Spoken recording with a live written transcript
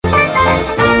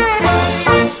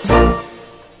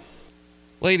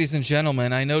Ladies and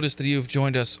gentlemen, I noticed that you've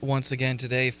joined us once again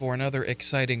today for another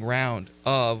exciting round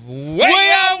of Way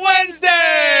Out Wednesday!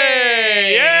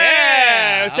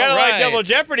 Yeah! It's kind of like Double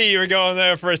Jeopardy. You were going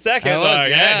there for a second.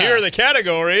 Here are the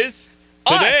categories.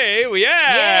 Today, What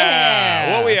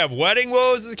we have? Wedding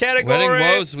woes is a category.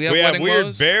 Wedding woes. We have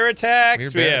weird bear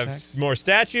attacks. We have more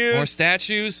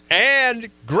statues. And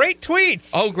great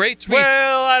tweets. Oh, great tweets.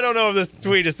 Well, I don't know if this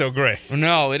tweet is so great.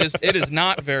 No, it is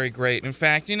not very great. In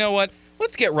fact, you know what?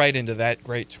 Let's get right into that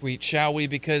great tweet, shall we?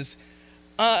 Because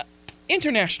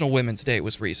International Women's Day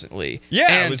was recently.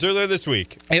 Yeah, it was earlier this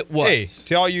week. It was. Hey,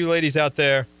 to all you ladies out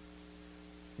there,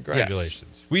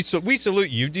 congratulations. Yes. We salute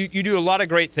you. You do a lot of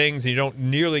great things, and you don't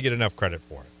nearly get enough credit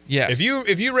for it. Yes.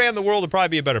 If you ran the world, it'd probably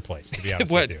be a better place, to be honest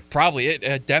with you. Probably.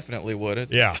 It definitely would.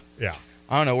 Yeah.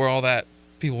 I don't know where all that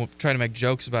people try to make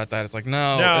jokes about that. It's like,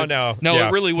 no. Yeah.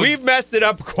 It really would. We've messed it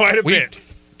up quite a bit.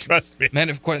 Trust me.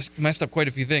 Messed up quite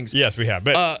a few things. Yes, we have.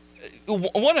 But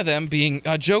one of them being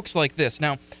jokes like this.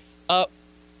 Now,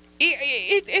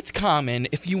 it's common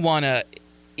if you want to,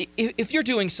 if you're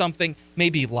doing something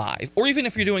maybe live, or even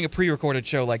if you're doing a pre-recorded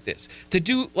show like this, to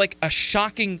do like a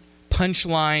shocking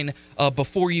punchline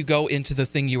before you go into the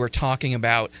thing you were talking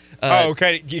about.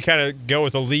 Okay, you kind of go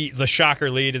with the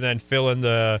shocker lead, and then fill in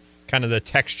the kind of the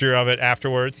texture of it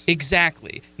afterwards.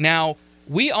 Exactly. Now,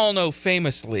 we all know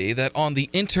famously that on the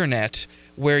internet,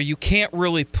 where you can't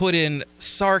really put in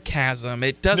sarcasm,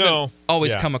 it doesn't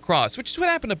always come across, which is what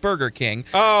happened to Burger King.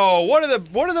 Oh, what do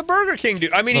the Burger King do?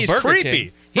 I mean, he's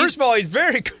creepy. First of all, he's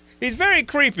very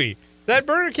creepy. That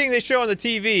Burger King they show on the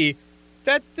TV,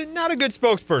 that's not a good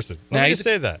spokesperson. Let me just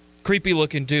say that. Creepy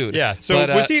looking dude. Yeah. So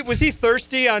was he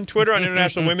thirsty on Twitter on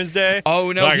International Women's Day?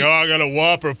 Oh no. I got a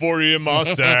Whopper for you in my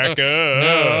sack.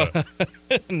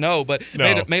 No, but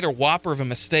made a whopper of a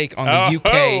mistake on the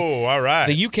UK. Oh, all right.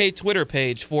 The UK Twitter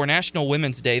page for National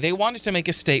Women's Day. They wanted to make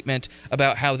a statement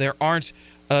about how there's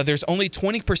only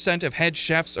 20% of head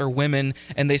chefs are women,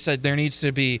 and they said there needs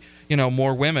to be,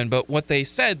 more women. But what they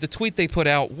said, the tweet they put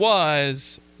out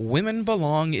was, "Women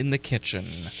belong in the kitchen."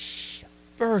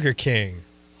 Burger King.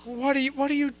 What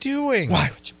are you doing? Why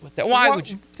would you put that? Why would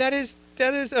you? That is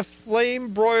a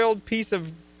flame-broiled piece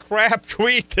of crap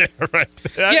tweet there, right?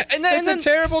 It's a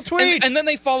terrible tweet. And then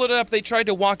they followed it up. They tried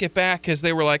to walk it back because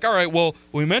they were like, all right, well,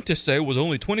 we meant to say was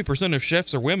only 20% of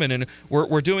chefs are women, and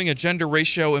we're doing a gender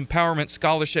ratio empowerment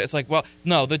scholarship. It's like, well,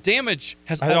 no, the damage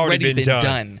has already been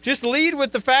done. Just lead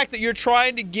with the fact that you're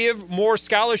trying to give more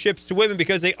scholarships to women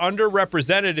because they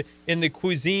underrepresented in the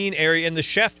cuisine area, in the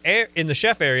chef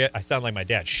area. I sound like my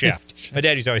dad, chef. My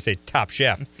dad used to always say top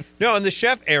chef. No, in the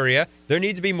chef area, there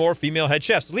needs to be more female head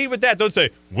chefs. Lead with that. Don't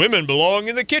say women belong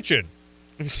in the kitchen.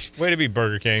 Way to be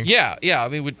Burger King. Yeah. I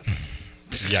mean,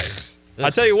 yikes.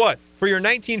 I'll tell you what. For your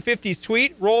 1950s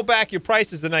tweet, roll back your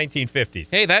prices to 1950s.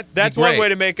 Hey, that's one way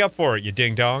to make up for it, you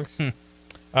ding-dongs.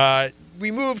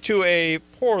 We moved to a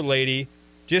poor lady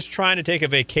just trying to take a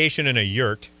vacation in a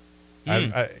yurt.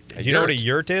 Do you know what a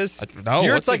yurt is? No.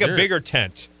 Yurt's like a bigger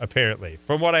tent, apparently,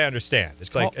 from what I understand.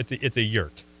 It's a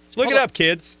yurt. Look it up,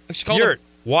 kids. Yurt.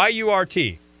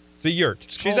 Y-U-R-T. It's a yurt.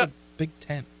 She's a big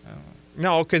tent.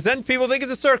 No, because then people think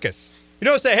it's a circus. You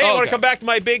don't say, hey, I want to come back to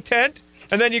my big tent?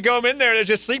 And then you go in there and there's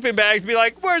just sleeping bags and be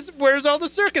like, where's all the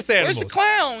circus animals? Where's the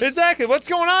clowns? Exactly. What's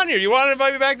going on here? You want to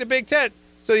invite me back to the big tent?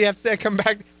 So you have to say, come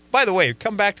back. By the way,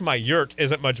 come back to my yurt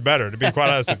isn't much better, to be quite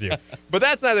honest with you. But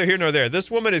that's neither here nor there. This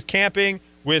woman is camping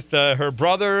with her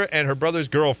brother and her brother's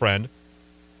girlfriend.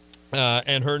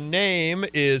 And her name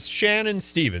is Shannon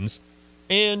Stevens.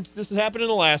 And this has happened in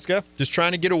Alaska, just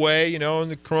trying to get away, in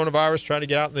the coronavirus, trying to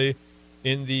get out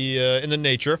in the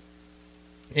nature.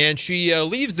 And she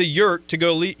leaves the yurt to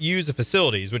go use the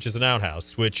facilities, which is an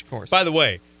outhouse. Which, by the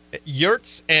way,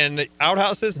 yurts and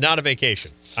outhouses, not a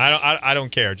vacation. I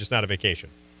don't care, just not a vacation.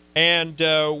 And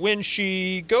when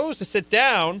she goes to sit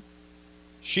down,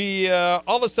 she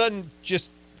all of a sudden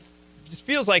just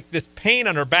feels like this pain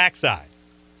on her backside.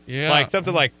 Yeah, like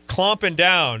something like clomping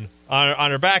down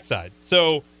on her backside.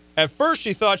 So at first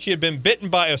she thought she had been bitten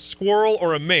by a squirrel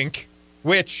or a mink,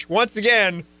 which, once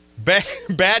again,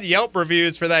 bad Yelp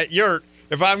reviews for that yurt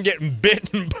if I'm getting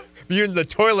bitten using the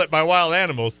toilet by wild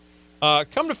animals.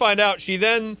 Come to find out, she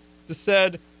then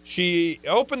said she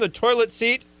opened the toilet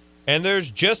seat and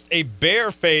there's just a bear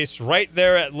face right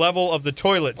there at level of the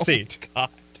toilet seat. God.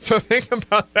 So think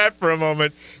about that for a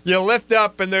moment. You lift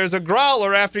up and there's a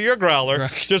growler after your growler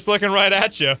just looking right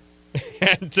at you.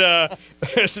 And the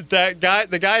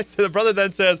brother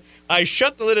then says, I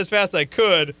shut the lid as fast as I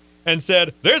could and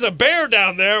said, there's a bear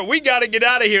down there. We got to get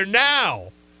out of here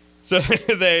now. So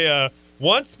they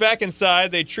Once back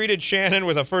inside, they treated Shannon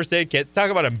with a first aid kit.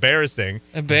 Talk about embarrassing.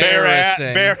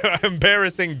 Embarrassing.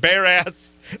 Embarrassing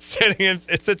bare-ass sitting in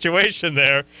a situation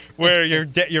there where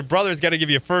your brother's got to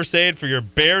give you first aid for your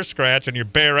bear scratch on your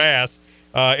bare ass.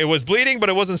 It was bleeding, but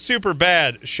it wasn't super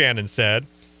bad, Shannon said.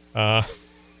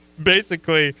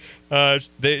 Basically,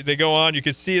 they go on. You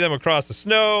could see them across the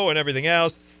snow and everything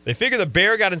else. They figure the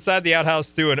bear got inside the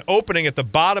outhouse through an opening at the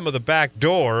bottom of the back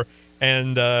door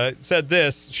and said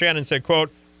this. Shannon said,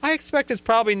 quote, I expect it's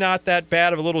probably not that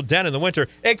bad of a little den in the winter,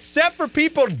 except for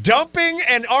people dumping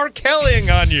and R.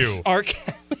 Kellying on you. R.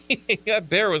 Kelly? That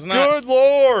bear was not. Good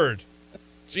Lord.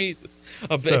 Jesus.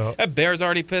 That bear's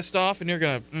already pissed off, and you're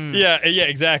going to. Yeah,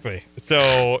 exactly.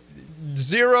 So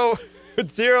 0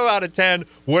 out of 10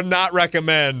 would not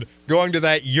recommend going to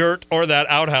that yurt or that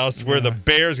outhouse where the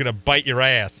bear's going to bite your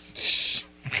ass.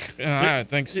 I don't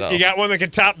think so. You got one that can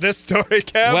top this story,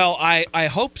 Kev? Well, I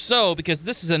hope so, because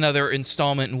this is another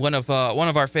installment in one of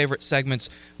our favorite segments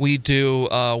we do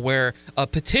where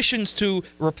petitions to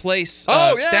replace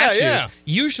statues. Yeah.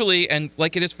 Usually, and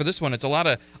like it is for this one, it's a lot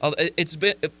of it's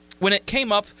been when it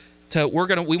came up to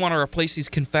we want to replace these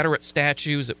Confederate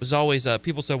statues. It was always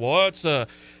people said, well, it's you're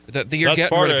That's getting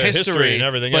part rid of history and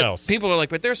everything but else. People are like,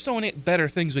 but there's so many better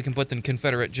things we can put than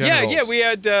Confederate generals. Yeah, we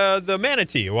had the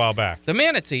manatee a while back. The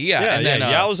manatee, and then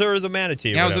Yowzer the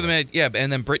manatee. Yowzer the manatee,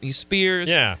 and then Britney Spears.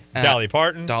 Yeah, Dolly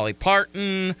Parton.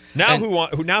 Now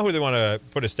who they want to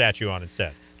put a statue on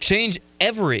instead? Change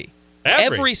every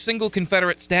single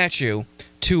Confederate statue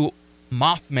to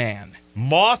Mothman.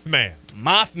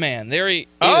 Mothman. There he is.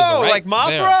 Oh, like Mothra?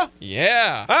 There.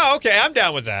 Yeah. Oh, okay. I'm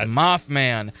down with that.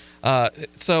 Mothman. The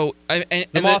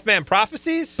Mothman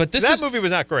Prophecies? But that movie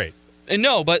was not great.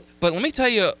 No, but let me tell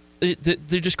you,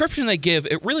 the description they give,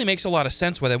 it really makes a lot of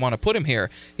sense why they want to put him here.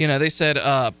 You know, they said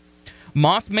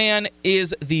Mothman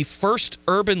is the first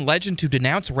urban legend to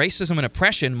denounce racism and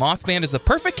oppression. Mothman is the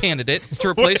perfect candidate to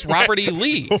replace Robert E.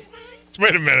 Lee.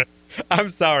 Wait a minute. I'm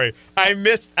sorry. I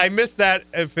missed that.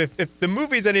 If the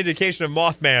movie's an indication of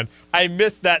Mothman, I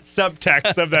missed that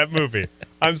subtext of that movie.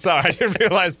 I'm sorry. I didn't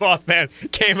realize Mothman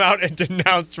came out and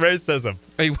denounced racism.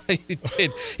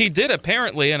 He did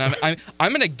apparently, and I'm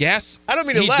gonna guess. I don't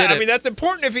mean to laugh. I mean, that's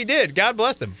important if he did. God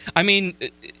bless him. I mean,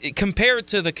 compared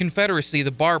to the Confederacy,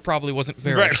 the bar probably wasn't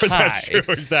very high. That's true,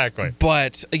 exactly.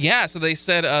 But yeah, so they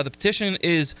said the petition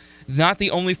is not the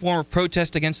only form of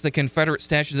protest against the Confederate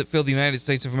statues that fill the United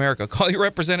States of America. Call your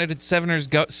representatives, senators,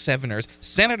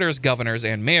 governors,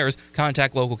 and mayors.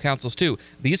 Contact local councils too.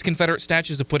 These Confederate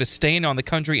statues have put a stain on the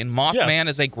country, and Mothman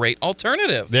is a great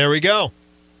alternative. There we go.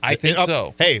 I think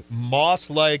so. Hey,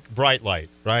 moss-like bright light,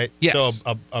 right? Yes.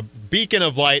 So a beacon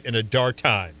of light in a dark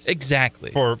times.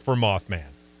 Exactly. For Mothman.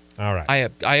 All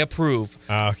right. I approve.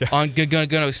 Okay. I'm going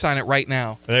to sign it right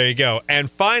now. There you go. And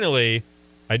finally,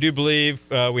 I do believe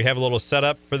we have a little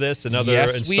setup for this. Another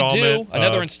installment. Yes, we do.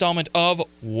 Another installment of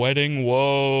Wedding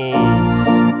Woes.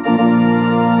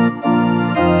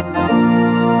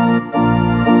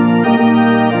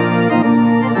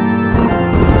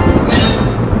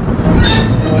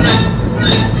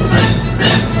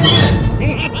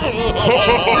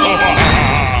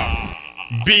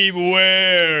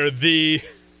 Beware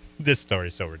this story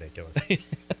is so ridiculous.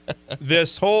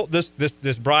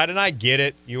 this bride, and I get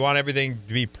it. You want everything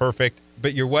to be perfect,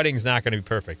 but your wedding's not going to be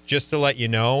perfect. Just to let you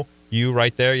know, you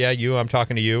right there, I'm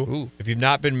talking to you. Ooh. If you've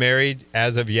not been married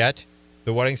as of yet,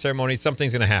 the wedding ceremony,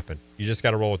 something's going to happen. You just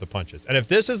got to roll with the punches. And if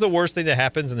this is the worst thing that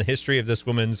happens in the history of this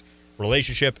woman's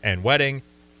relationship and wedding,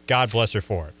 God bless her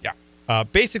for it. Yeah.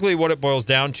 Basically, what it boils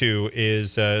down to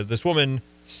is this woman,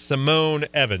 Simone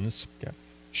Evans,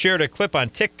 shared a clip on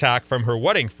TikTok from her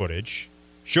wedding footage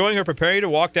showing her preparing to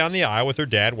walk down the aisle with her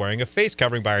dad wearing a face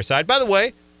covering by her side. By the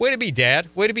way to be dad.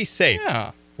 Way to be safe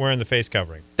wearing the face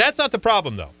covering. That's not the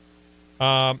problem, though.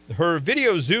 Her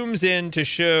video zooms in to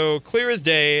show clear as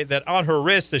day that on her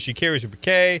wrist as she carries her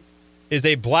bouquet is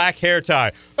a black hair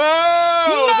tie.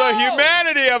 Oh, no! The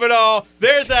humanity of it all.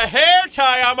 There's a hair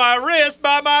tie on my wrist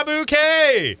by my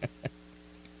bouquet.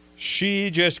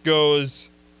 She just goes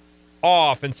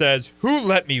off and says, who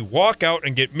let me walk out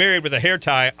and get married with a hair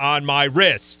tie on my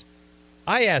wrist?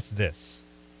 I ask this,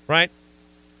 right?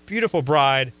 Beautiful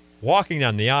bride walking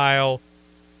down the aisle,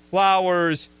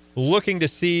 flowers, looking to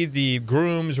see the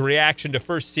groom's reaction to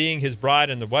first seeing his bride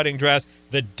in the wedding dress,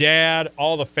 the dad,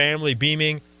 all the family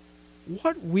beaming.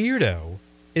 What weirdo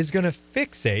is going to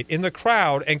fixate in the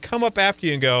crowd and come up after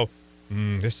you and go,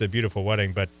 this is a beautiful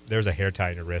wedding, but there's a hair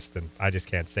tie in your wrist, and I just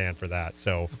can't stand for that.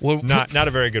 So not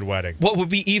a very good wedding. What would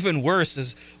be even worse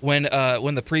is when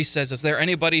the priest says, is there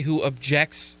anybody who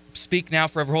objects? Speak now,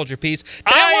 forever hold your peace.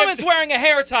 That woman's wearing a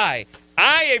hair tie.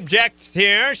 I object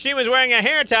here. She was wearing a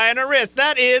hair tie on her wrist.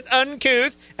 That is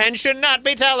uncouth and should not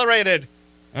be tolerated.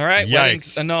 All right, Yikes.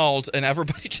 wedding's annulled, and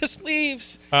everybody just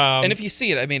leaves. And if you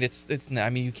see it, I mean,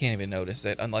 you can't even notice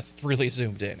it unless it's really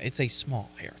zoomed in. It's a small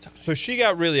hair tie. So she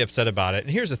got really upset about it.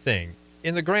 And here's the thing.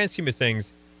 In the grand scheme of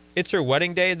things, it's her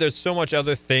wedding day. There's so much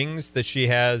other things that she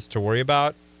has to worry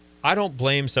about. I don't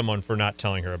blame someone for not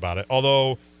telling her about it.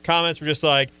 Although comments were just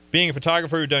like, being a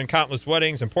photographer who's done countless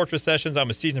weddings and portrait sessions, I'm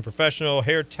a seasoned professional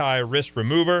hair tie wrist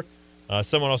remover.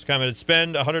 Someone else commented,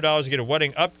 spend $100 to get a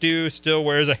wedding updo, still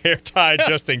wears a hair tie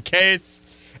just in case.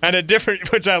 And a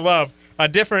different, which I love, a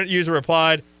different user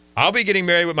replied, I'll be getting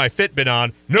married with my Fitbit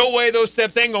on. No way those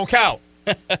steps ain't going to count.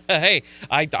 Hey,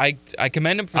 I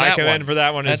commend him for that one. I commend him for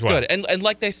that one as well. That's good. And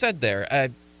like they said there,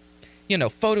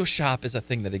 Photoshop is a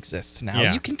thing that exists now.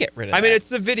 Yeah. You can get rid of it. I mean, it's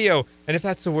the video. And if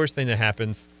that's the worst thing that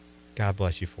happens, God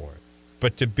bless you for it.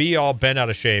 But to be all bent out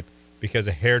of shape because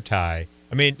of hair tie,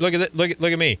 I mean, look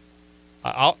at me.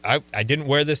 I didn't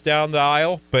wear this down the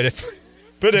aisle, but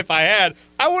if I had,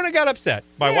 I wouldn't have got upset.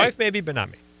 My wife maybe, but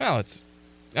not me. Well, it's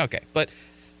okay, but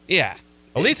yeah.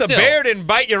 At least a bear didn't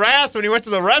bite your ass when you went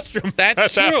to the restroom.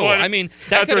 That's true. I mean,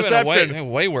 that could have been a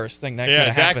way worse thing. That could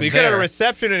have happened. You could have a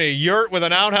reception in a yurt with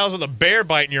an outhouse with a bear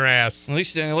biting your ass. At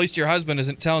least your husband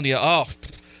isn't telling you, oh,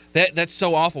 that's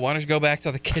so awful. Why don't you go back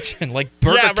to the kitchen like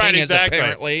Burger King is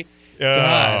apparently.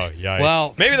 God. Yikes.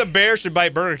 Well, maybe the bear should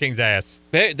bite Burger King's ass.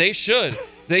 They should.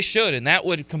 They should, and that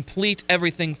would complete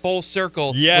everything full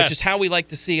circle, yes. Which is how we like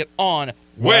to see it on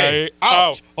Way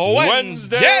Out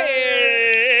Wednesday.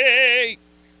 Where'd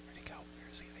he go? Where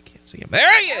is he? I can't see him.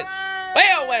 There he is. Way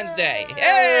Out Wednesday.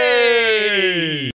 Hey!